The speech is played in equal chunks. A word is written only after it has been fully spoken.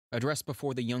Address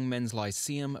before the Young Men's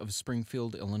Lyceum of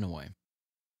Springfield, Illinois.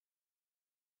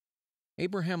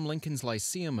 Abraham Lincoln's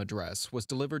Lyceum address was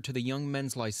delivered to the Young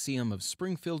Men's Lyceum of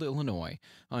Springfield, Illinois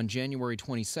on January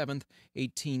 27,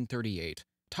 1838,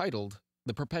 titled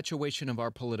The Perpetuation of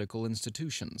Our Political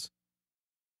Institutions.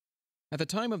 At the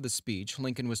time of the speech,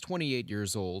 Lincoln was 28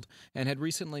 years old and had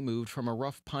recently moved from a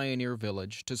rough pioneer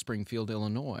village to Springfield,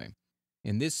 Illinois.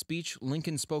 In this speech,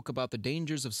 Lincoln spoke about the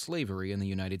dangers of slavery in the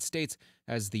United States,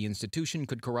 as the institution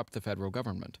could corrupt the federal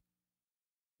government.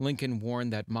 Lincoln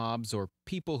warned that mobs or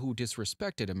people who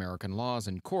disrespected American laws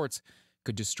and courts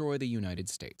could destroy the United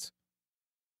States.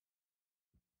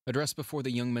 Address before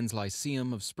the Young Men's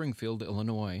Lyceum of Springfield,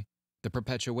 Illinois, The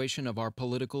Perpetuation of Our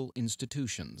Political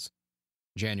Institutions,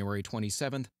 January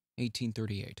 27,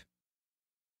 1838.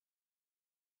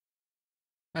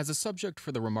 As a subject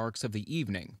for the remarks of the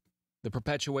evening, the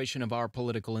perpetuation of our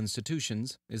political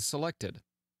institutions is selected.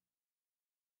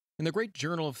 In the great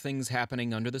journal of things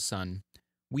happening under the sun,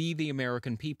 we, the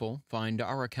American people, find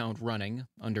our account running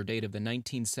under date of the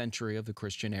 19th century of the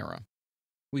Christian era.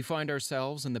 We find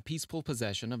ourselves in the peaceful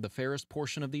possession of the fairest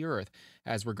portion of the earth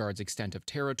as regards extent of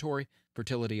territory,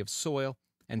 fertility of soil,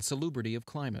 and salubrity of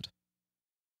climate.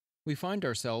 We find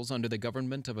ourselves under the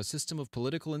government of a system of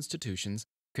political institutions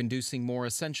conducing more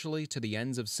essentially to the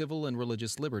ends of civil and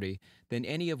religious liberty than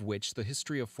any of which the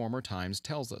history of former times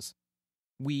tells us.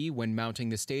 We, when mounting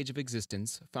the stage of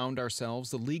existence, found ourselves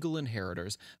the legal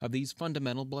inheritors of these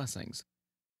fundamental blessings.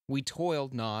 We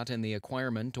toiled not in the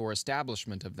acquirement or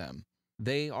establishment of them.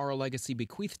 They are a legacy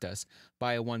bequeathed us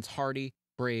by a once hardy,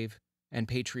 brave, and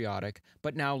patriotic,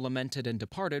 but now lamented and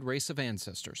departed race of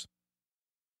ancestors.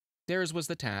 Theirs was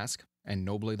the task, and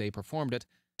nobly they performed it,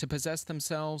 to possess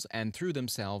themselves and through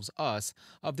themselves us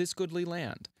of this goodly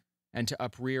land, and to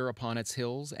uprear upon its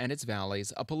hills and its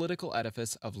valleys a political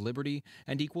edifice of liberty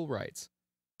and equal rights.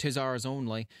 'Tis ours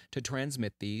only to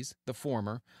transmit these, the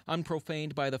former,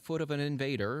 unprofaned by the foot of an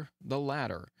invader, the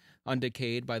latter,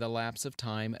 undecayed by the lapse of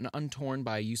time and untorn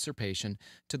by usurpation,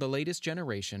 to the latest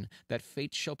generation that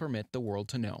fate shall permit the world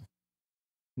to know.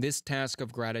 This task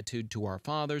of gratitude to our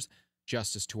fathers,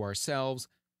 justice to ourselves,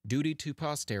 duty to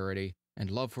posterity, and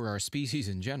love for our species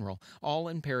in general, all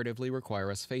imperatively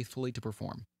require us faithfully to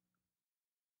perform.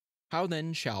 How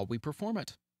then shall we perform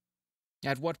it?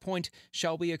 At what point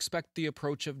shall we expect the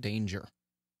approach of danger?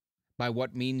 By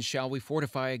what means shall we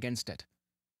fortify against it?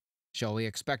 Shall we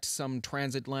expect some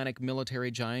transatlantic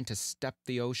military giant to step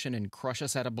the ocean and crush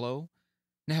us at a blow?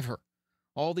 Never.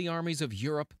 All the armies of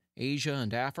Europe, Asia,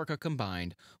 and Africa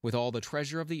combined, with all the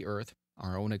treasure of the earth,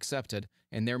 our own excepted,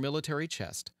 in their military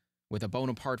chest, with a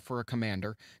Bonaparte for a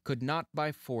commander, could not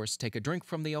by force take a drink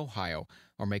from the Ohio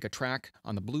or make a track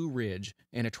on the Blue Ridge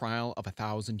in a trial of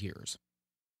 1,000 years.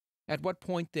 At what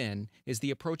point, then, is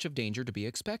the approach of danger to be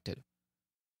expected?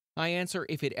 I answer,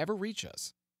 if it ever reach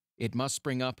us, it must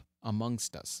spring up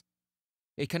amongst us.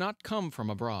 It cannot come from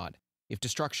abroad. If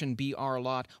destruction be our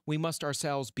lot, we must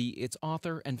ourselves be its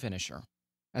author and finisher.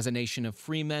 As a nation of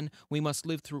free men, we must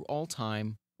live through all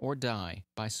time or die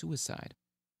by suicide.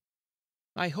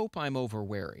 I hope I am over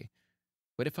wary,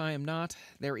 but if I am not,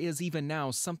 there is even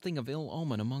now something of ill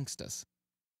omen amongst us.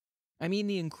 I mean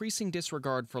the increasing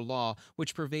disregard for law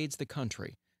which pervades the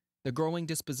country, the growing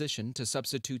disposition to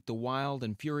substitute the wild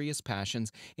and furious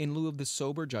passions in lieu of the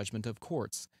sober judgment of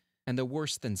courts, and the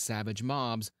worse than savage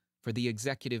mobs for the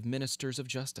executive ministers of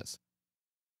justice.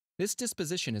 This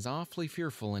disposition is awfully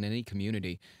fearful in any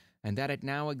community, and that it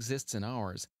now exists in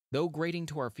ours, though grating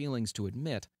to our feelings to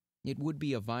admit, it would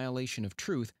be a violation of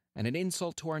truth and an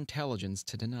insult to our intelligence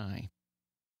to deny.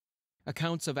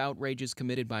 Accounts of outrages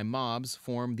committed by mobs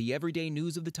form the everyday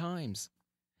news of the times.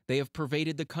 They have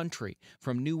pervaded the country,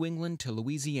 from New England to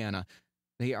Louisiana.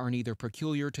 They are neither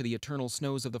peculiar to the eternal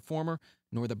snows of the former,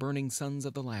 nor the burning suns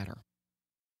of the latter.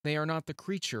 They are not the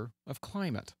creature of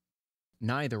climate.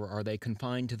 Neither are they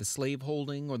confined to the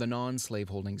slaveholding or the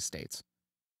non-slaveholding states.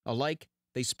 Alike,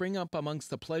 they spring up amongst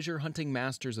the pleasure-hunting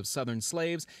masters of Southern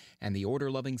slaves and the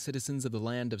order-loving citizens of the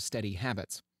land of steady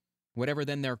habits. Whatever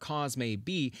then their cause may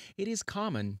be, it is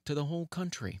common to the whole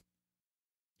country.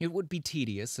 It would be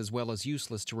tedious as well as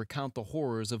useless to recount the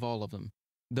horrors of all of them.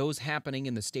 Those happening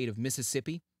in the state of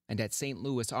Mississippi and at St.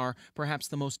 Louis are, perhaps,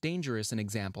 the most dangerous in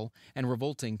example and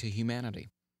revolting to humanity.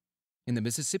 In the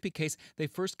Mississippi case, they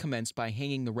first commenced by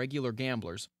hanging the regular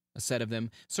gamblers, a set of them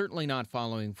certainly not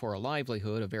following for a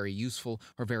livelihood a very useful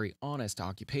or very honest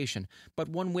occupation, but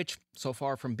one which, so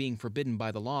far from being forbidden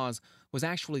by the laws, was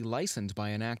actually licensed by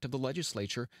an act of the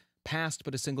legislature passed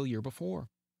but a single year before.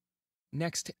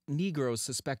 Next, Negroes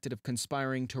suspected of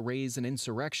conspiring to raise an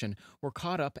insurrection were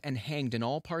caught up and hanged in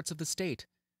all parts of the state.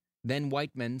 then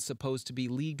white men supposed to be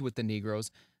leagued with the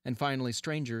Negroes, and finally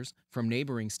strangers from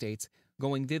neighboring states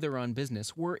going thither on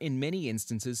business were in many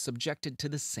instances subjected to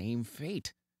the same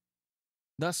fate.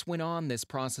 Thus went on this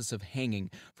process of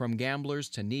hanging, from gamblers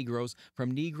to Negroes,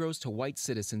 from Negroes to white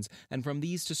citizens, and from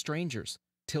these to strangers,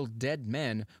 till dead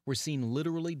men were seen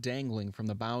literally dangling from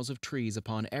the boughs of trees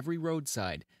upon every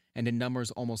roadside, and in numbers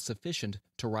almost sufficient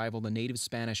to rival the native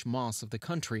Spanish moss of the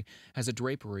country as a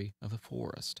drapery of the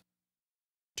forest.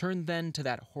 Turn then to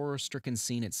that horror-stricken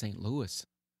scene at St. Louis.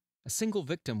 A single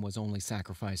victim was only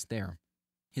sacrificed there.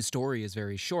 His story is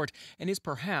very short and is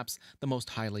perhaps the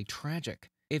most highly tragic,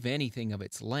 if anything of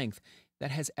its length,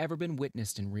 that has ever been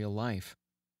witnessed in real life.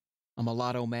 A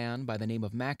mulatto man by the name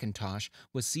of McIntosh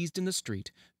was seized in the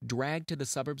street, dragged to the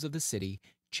suburbs of the city,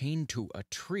 chained to a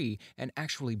tree, and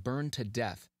actually burned to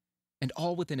death, and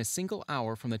all within a single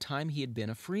hour from the time he had been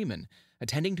a freeman,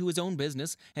 attending to his own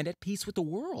business and at peace with the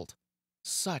world.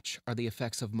 Such are the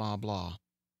effects of mob law,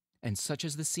 and such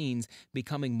is the scenes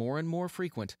becoming more and more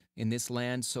frequent in this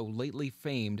land so lately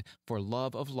famed for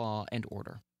love of law and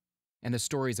order, and the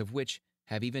stories of which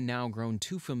have even now grown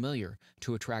too familiar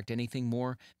to attract anything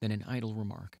more than an idle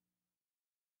remark.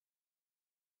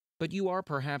 But you are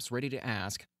perhaps ready to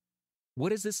ask,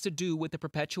 what has this to do with the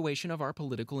perpetuation of our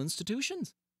political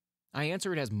institutions? I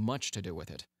answer, it has much to do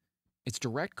with it. Its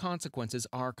direct consequences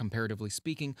are, comparatively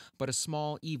speaking, but a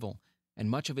small evil, and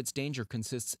much of its danger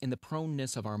consists in the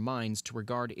proneness of our minds to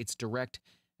regard its direct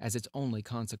as its only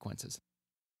consequences.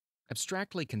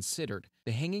 Abstractly considered,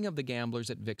 the hanging of the gamblers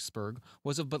at Vicksburg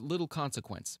was of but little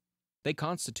consequence. They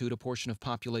constitute a portion of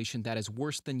population that is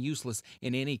worse than useless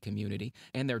in any community,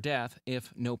 and their death,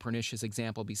 if no pernicious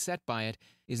example be set by it,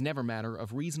 is never matter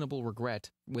of reasonable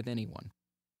regret with anyone.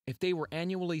 If they were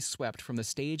annually swept from the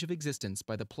stage of existence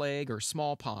by the plague or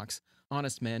smallpox,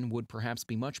 honest men would perhaps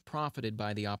be much profited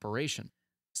by the operation.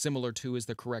 Similar to is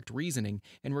the correct reasoning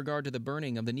in regard to the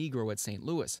burning of the Negro at St.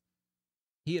 Louis.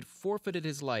 He had forfeited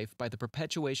his life by the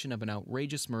perpetration of an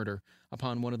outrageous murder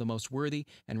upon one of the most worthy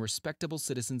and respectable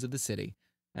citizens of the city,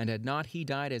 and had not he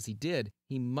died as he did,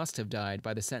 he must have died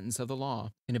by the sentence of the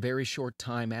law in a very short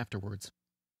time afterwards.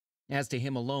 As to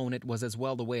him alone, it was as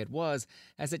well the way it was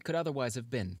as it could otherwise have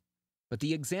been. But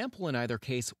the example in either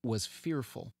case was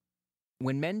fearful.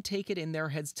 When men take it in their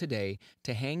heads today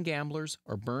to hang gamblers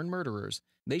or burn murderers,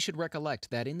 they should recollect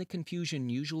that in the confusion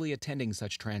usually attending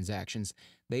such transactions,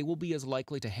 they will be as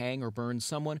likely to hang or burn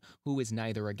someone who is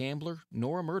neither a gambler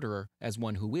nor a murderer as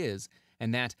one who is,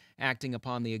 and that, acting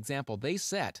upon the example they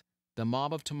set, the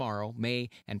mob of tomorrow may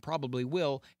and probably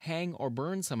will hang or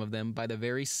burn some of them by the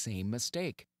very same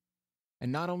mistake.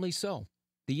 And not only so,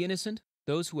 the innocent,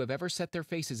 those who have ever set their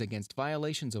faces against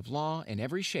violations of law in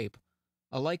every shape,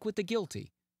 alike with the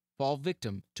guilty, fall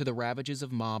victim to the ravages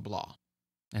of mob law.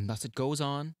 And thus it goes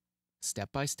on,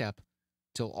 step by step,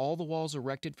 till all the walls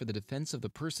erected for the defense of the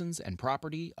persons and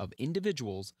property of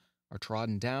individuals are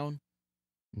trodden down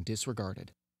and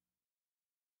disregarded.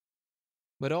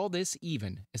 But all this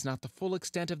even is not the full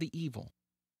extent of the evil.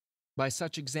 By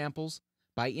such examples,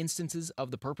 by instances of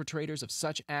the perpetrators of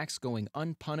such acts going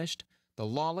unpunished, the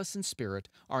lawless in spirit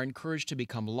are encouraged to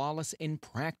become lawless in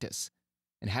practice,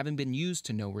 and having been used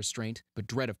to no restraint but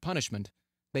dread of punishment,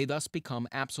 they thus become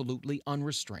absolutely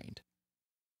unrestrained.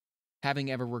 Having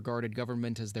ever regarded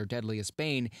government as their deadliest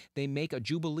bane, they make a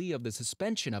jubilee of the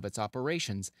suspension of its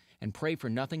operations, and pray for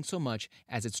nothing so much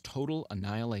as its total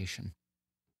annihilation.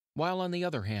 While on the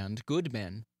other hand, good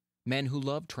men, men who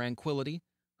love tranquility,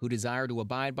 who desire to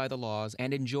abide by the laws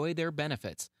and enjoy their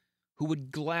benefits, who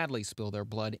would gladly spill their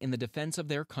blood in the defense of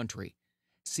their country,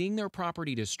 seeing their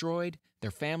property destroyed,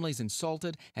 their families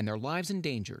insulted, and their lives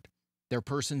endangered, their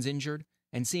persons injured,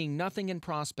 and seeing nothing in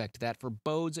prospect that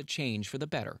forebodes a change for the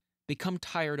better, become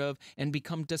tired of and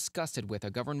become disgusted with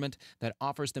a government that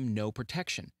offers them no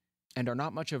protection, and are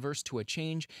not much averse to a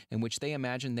change in which they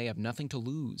imagine they have nothing to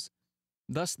lose.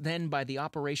 Thus then, by the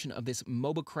operation of this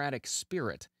mobocratic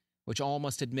spirit, which all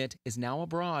must admit is now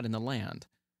abroad in the land,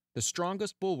 the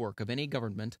strongest bulwark of any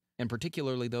government, and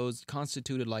particularly those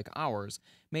constituted like ours,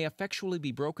 may effectually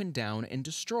be broken down and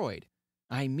destroyed.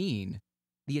 I mean,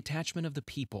 the attachment of the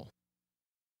people.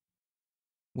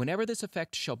 Whenever this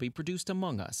effect shall be produced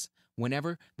among us,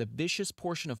 whenever the vicious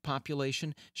portion of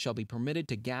population shall be permitted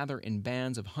to gather in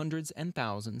bands of hundreds and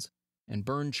thousands, and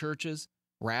burn churches,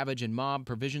 ravage and mob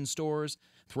provision stores,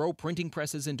 throw printing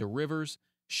presses into rivers,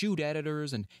 shoot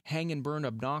editors, and hang and burn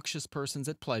obnoxious persons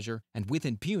at pleasure and with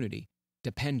impunity,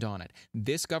 depend on it,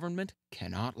 this government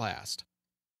cannot last.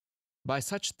 By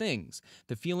such things,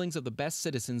 the feelings of the best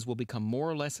citizens will become more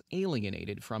or less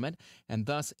alienated from it, and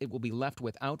thus it will be left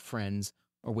without friends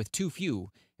or with too few,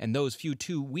 and those few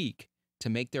too weak, to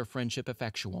make their friendship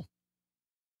effectual.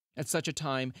 At such a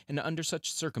time and under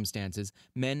such circumstances,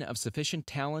 men of sufficient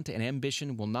talent and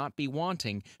ambition will not be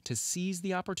wanting to seize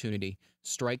the opportunity,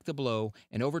 strike the blow,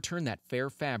 and overturn that fair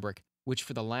fabric which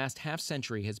for the last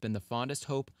half-century has been the fondest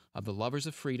hope of the lovers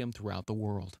of freedom throughout the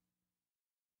world.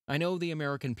 I know the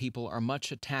American people are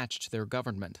much attached to their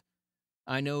government.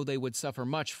 I know they would suffer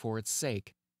much for its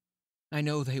sake. I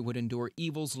know they would endure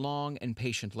evils long and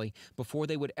patiently before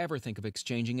they would ever think of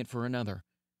exchanging it for another.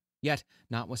 Yet,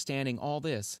 notwithstanding all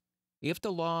this, if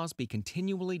the laws be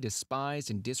continually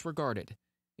despised and disregarded,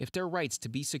 if their rights to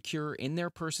be secure in their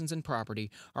persons and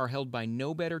property are held by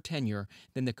no better tenure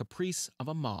than the caprice of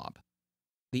a mob,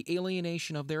 the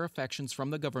alienation of their affections from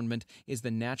the government is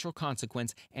the natural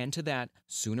consequence, and to that,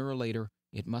 sooner or later,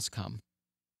 it must come.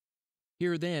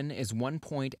 Here, then, is one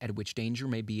point at which danger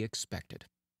may be expected.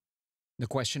 The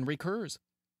question recurs: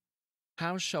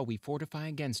 how shall we fortify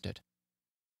against it?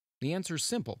 The answer is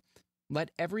simple.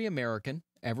 Let every American,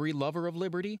 every lover of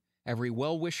liberty, every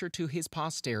well-wisher to his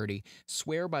posterity,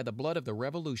 swear by the blood of the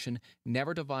Revolution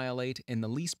never to violate in the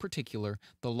least particular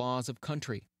the laws of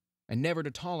country, and never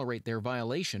to tolerate their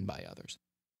violation by others.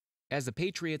 As the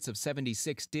patriots of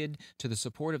 '76 did to the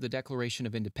support of the Declaration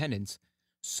of Independence,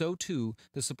 so too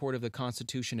the support of the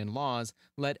Constitution and laws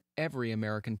let every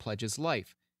American pledge his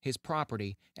life, his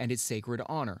property, and his sacred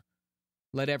honor.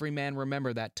 Let every man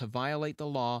remember that to violate the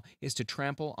law is to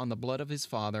trample on the blood of his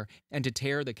father and to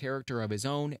tear the character of his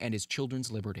own and his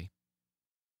children's liberty.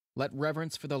 Let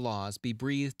reverence for the laws be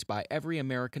breathed by every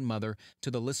American mother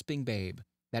to the lisping babe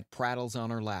that prattles on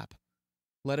her lap.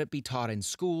 Let it be taught in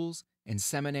schools, in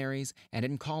seminaries, and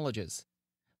in colleges.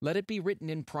 Let it be written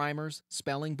in primers,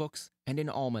 spelling books, and in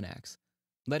almanacs.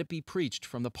 Let it be preached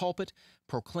from the pulpit,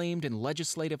 proclaimed in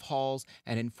legislative halls,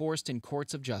 and enforced in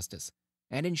courts of justice.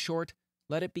 And in short,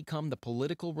 let it become the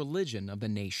political religion of the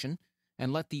nation,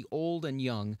 and let the old and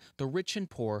young, the rich and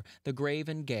poor, the grave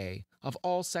and gay, of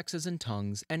all sexes and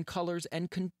tongues, and colors and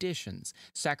conditions,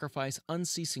 sacrifice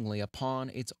unceasingly upon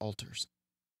its altars.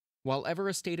 While ever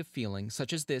a state of feeling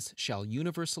such as this shall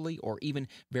universally or even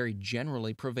very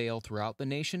generally prevail throughout the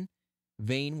nation,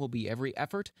 vain will be every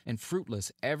effort and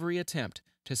fruitless every attempt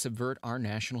to subvert our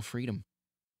national freedom.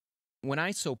 When I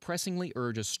so pressingly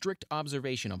urge a strict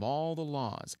observation of all the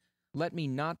laws, let me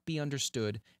not be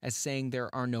understood as saying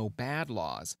there are no bad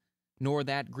laws, nor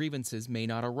that grievances may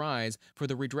not arise for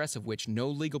the redress of which no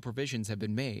legal provisions have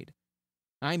been made.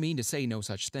 I mean to say no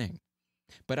such thing.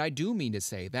 But I do mean to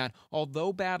say that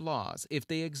although bad laws, if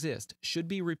they exist, should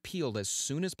be repealed as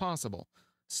soon as possible,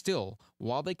 still,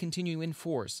 while they continue in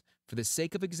force, for the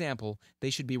sake of example, they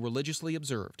should be religiously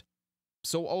observed.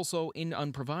 So also in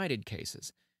unprovided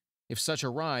cases. If such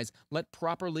arise, let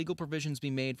proper legal provisions be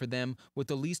made for them with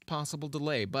the least possible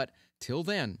delay, but till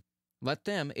then, let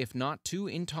them, if not too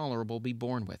intolerable, be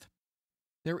borne with.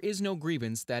 There is no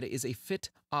grievance that is a fit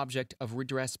object of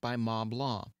redress by mob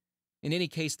law. In any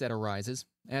case that arises,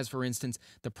 as for instance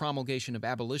the promulgation of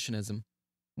abolitionism,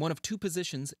 one of two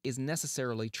positions is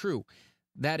necessarily true.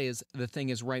 That is, the thing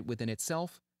is right within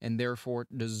itself, and therefore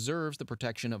deserves the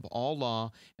protection of all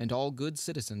law and all good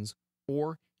citizens,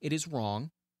 or it is wrong,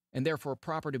 and therefore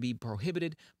proper to be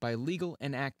prohibited by legal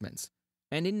enactments,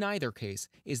 and in neither case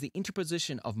is the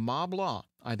interposition of mob law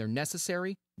either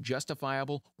necessary,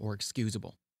 justifiable, or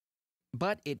excusable.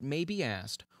 But it may be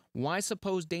asked, why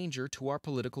suppose danger to our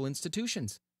political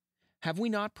institutions? Have we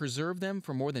not preserved them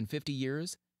for more than 50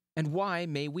 years? And why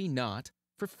may we not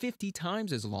for 50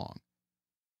 times as long?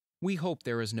 We hope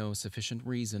there is no sufficient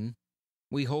reason.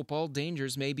 We hope all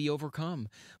dangers may be overcome,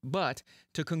 but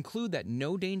to conclude that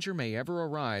no danger may ever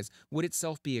arise would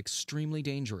itself be extremely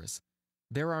dangerous.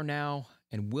 There are now,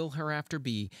 and will hereafter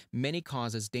be, many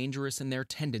causes dangerous in their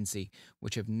tendency,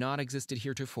 which have not existed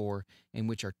heretofore, and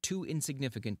which are too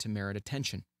insignificant to merit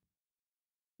attention.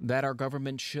 That our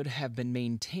government should have been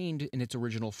maintained in its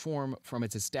original form from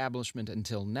its establishment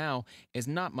until now is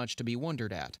not much to be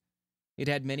wondered at. It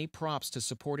had many props to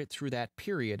support it through that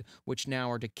period which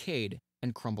now are decayed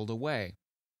and crumbled away.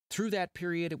 Through that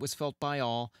period it was felt by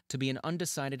all to be an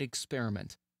undecided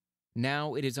experiment.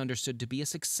 Now it is understood to be a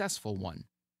successful one.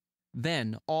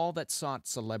 Then all that sought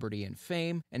celebrity and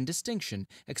fame and distinction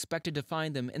expected to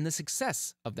find them in the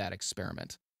success of that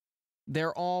experiment.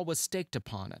 Their all was staked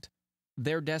upon it.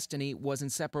 Their destiny was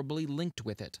inseparably linked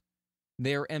with it.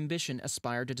 Their ambition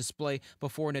aspired to display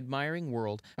before an admiring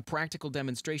world a practical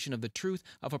demonstration of the truth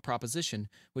of a proposition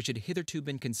which had hitherto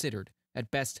been considered,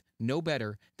 at best, no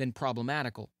better than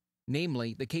problematical,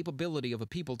 namely, the capability of a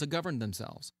people to govern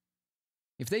themselves.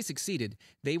 If they succeeded,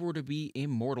 they were to be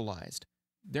immortalized.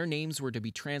 their names were to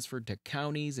be transferred to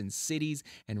counties and cities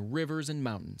and rivers and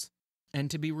mountains, and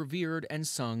to be revered and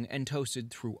sung and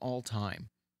toasted through all time.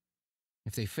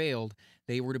 If they failed,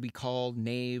 they were to be called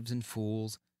knaves and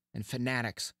fools and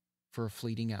fanatics for a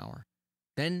fleeting hour,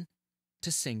 then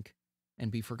to sink and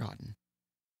be forgotten.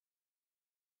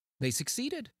 They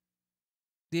succeeded.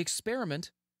 The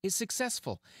experiment is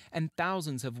successful, and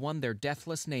thousands have won their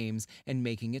deathless names in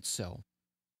making it so.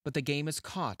 But the game is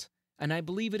caught, and I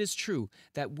believe it is true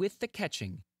that with the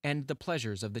catching and the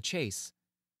pleasures of the chase,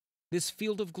 this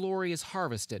field of glory is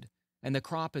harvested, and the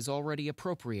crop is already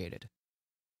appropriated.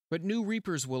 But new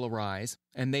reapers will arise,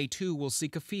 and they too will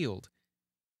seek a field.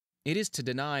 It is to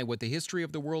deny what the history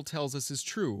of the world tells us is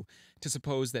true, to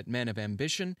suppose that men of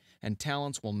ambition and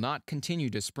talents will not continue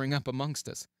to spring up amongst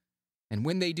us. And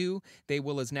when they do, they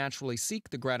will as naturally seek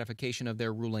the gratification of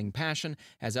their ruling passion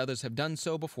as others have done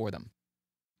so before them.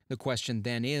 The question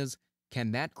then is,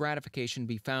 can that gratification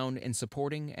be found in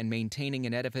supporting and maintaining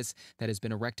an edifice that has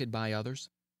been erected by others?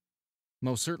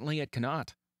 Most certainly it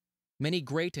cannot. Many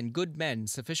great and good men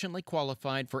sufficiently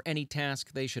qualified for any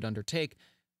task they should undertake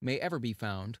may ever be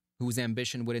found, whose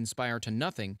ambition would inspire to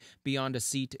nothing beyond a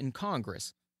seat in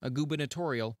Congress, a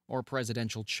gubernatorial or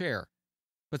presidential chair.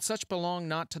 But such belong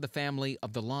not to the family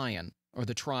of the lion or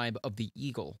the tribe of the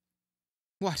eagle.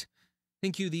 What?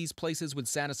 Think you these places would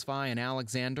satisfy an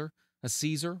Alexander, a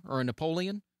Caesar, or a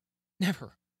Napoleon?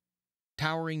 Never.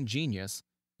 Towering genius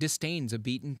disdains a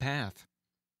beaten path.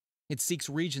 It seeks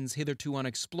regions hitherto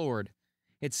unexplored.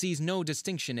 It sees no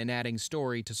distinction in adding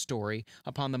story to story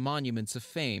upon the monuments of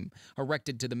fame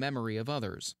erected to the memory of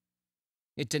others.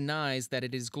 It denies that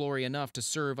it is glory enough to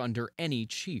serve under any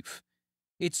chief.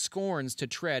 It scorns to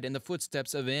tread in the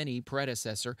footsteps of any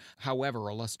predecessor, however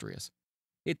illustrious.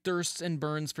 It thirsts and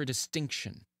burns for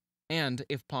distinction, and,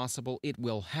 if possible, it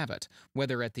will have it,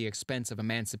 whether at the expense of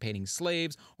emancipating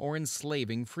slaves or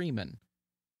enslaving freemen.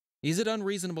 Is it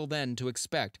unreasonable, then, to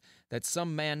expect that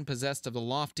some man possessed of the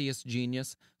loftiest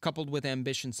genius, coupled with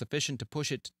ambition sufficient to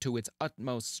push it to its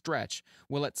utmost stretch,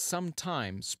 will at some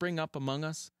time spring up among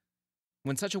us?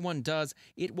 When such a one does,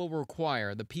 it will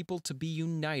require the people to be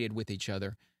united with each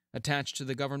other, attached to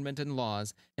the government and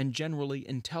laws, and generally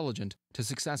intelligent to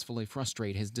successfully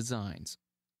frustrate his designs.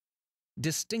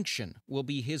 Distinction will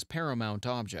be his paramount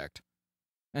object.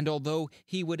 And although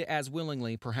he would as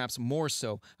willingly, perhaps more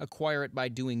so, acquire it by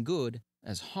doing good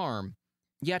as harm,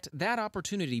 yet that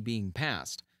opportunity being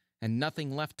past, and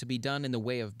nothing left to be done in the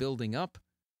way of building up,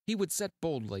 he would set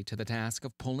boldly to the task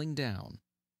of pulling down.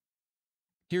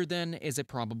 Here then is a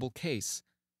probable case,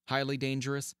 highly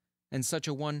dangerous, and such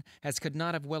a one as could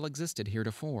not have well existed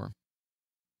heretofore.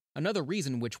 Another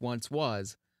reason which once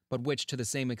was, but which to the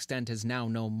same extent is now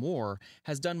no more,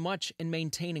 has done much in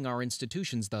maintaining our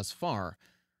institutions thus far.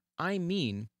 I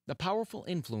mean the powerful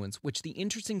influence which the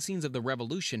interesting scenes of the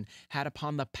Revolution had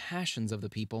upon the passions of the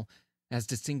people, as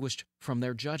distinguished from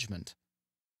their judgment.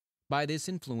 By this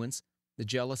influence, the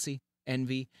jealousy,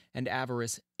 envy, and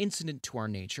avarice incident to our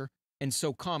nature, and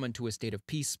so common to a state of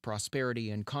peace, prosperity,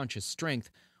 and conscious strength,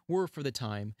 were for the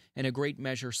time, in a great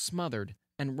measure, smothered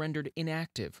and rendered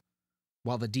inactive,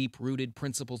 while the deep-rooted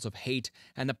principles of hate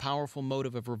and the powerful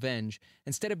motive of revenge,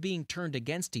 instead of being turned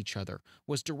against each other,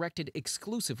 was directed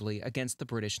exclusively against the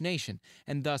British nation,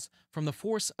 and thus, from the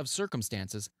force of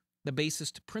circumstances, the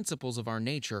basest principles of our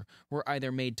nature were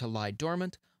either made to lie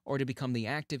dormant or to become the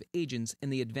active agents in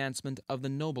the advancement of the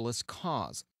noblest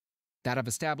cause, that of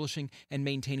establishing and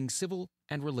maintaining civil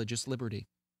and religious liberty.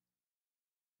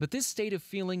 But this state of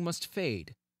feeling must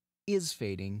fade, is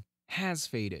fading, has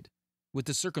faded, with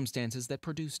the circumstances that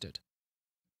produced it.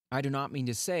 I do not mean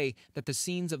to say that the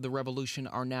scenes of the Revolution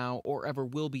are now or ever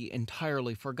will be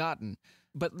entirely forgotten,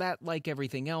 but that, like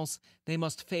everything else, they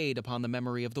must fade upon the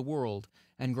memory of the world,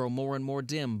 and grow more and more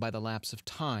dim by the lapse of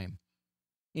time.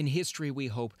 In history we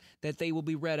hope that they will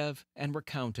be read of and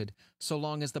recounted so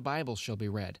long as the Bible shall be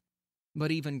read.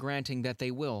 But even granting that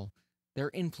they will,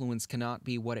 their influence cannot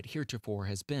be what it heretofore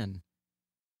has been.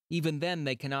 Even then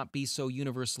they cannot be so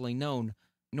universally known,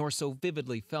 nor so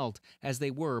vividly felt as they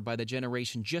were by the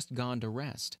generation just gone to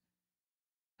rest.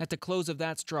 At the close of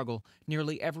that struggle,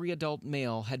 nearly every adult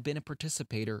male had been a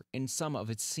participator in some of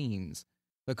its scenes.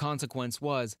 The consequence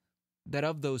was that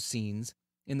of those scenes,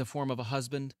 in the form of a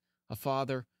husband, a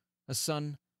father, a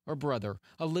son, or brother,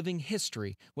 a living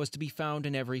history was to be found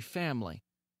in every family,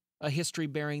 a history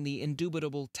bearing the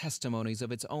indubitable testimonies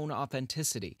of its own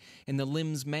authenticity, in the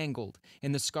limbs mangled,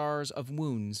 in the scars of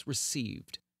wounds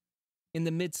received. In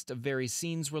the midst of very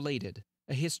scenes related,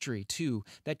 a history, too,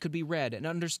 that could be read and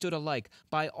understood alike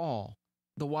by all,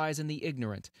 the wise and the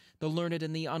ignorant, the learned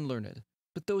and the unlearned.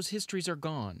 But those histories are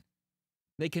gone.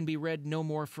 They can be read no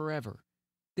more forever.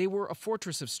 They were a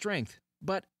fortress of strength,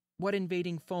 but what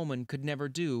invading foeman could never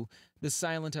do, the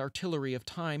silent artillery of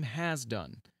time has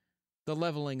done. The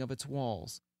leveling of its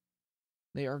walls.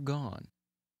 They are gone.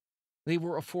 They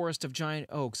were a forest of giant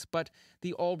oaks, but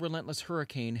the all-relentless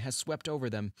hurricane has swept over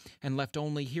them and left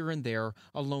only here and there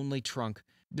a lonely trunk,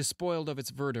 despoiled of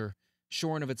its verdure,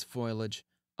 shorn of its foliage,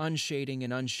 unshading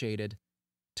and unshaded,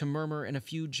 to murmur in a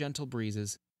few gentle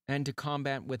breezes, and to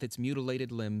combat with its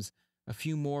mutilated limbs a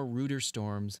few more ruder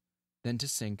storms, then to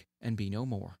sink and be no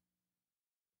more.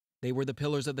 They were the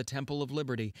pillars of the Temple of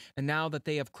Liberty, and now that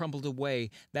they have crumbled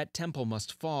away, that temple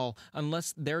must fall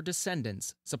unless their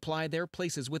descendants supply their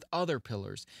places with other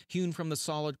pillars, hewn from the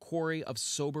solid quarry of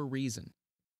sober reason.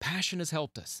 Passion has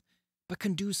helped us, but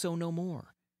can do so no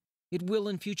more. It will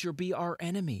in future be our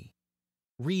enemy.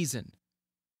 Reason,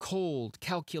 cold,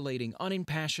 calculating,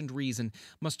 unimpassioned reason,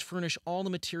 must furnish all the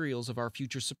materials of our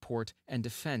future support and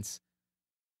defense.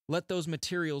 Let those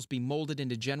materials be molded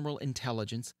into general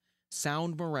intelligence,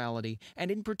 sound morality, and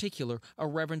in particular a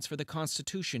reverence for the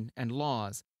Constitution and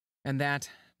laws, and that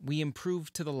we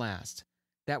improved to the last,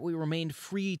 that we remained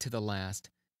free to the last,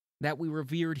 that we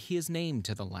revered his name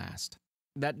to the last,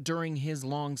 that during his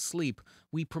long sleep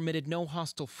we permitted no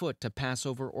hostile foot to pass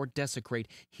over or desecrate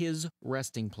his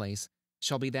resting place,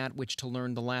 shall be that which to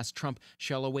learn the last trump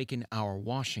shall awaken our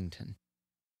Washington.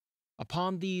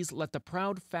 Upon these let the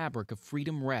proud fabric of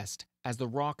freedom rest as the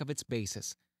rock of its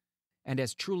basis, and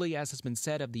as truly as has been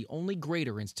said of the only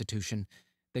greater institution,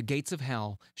 the gates of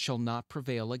hell shall not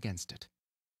prevail against it.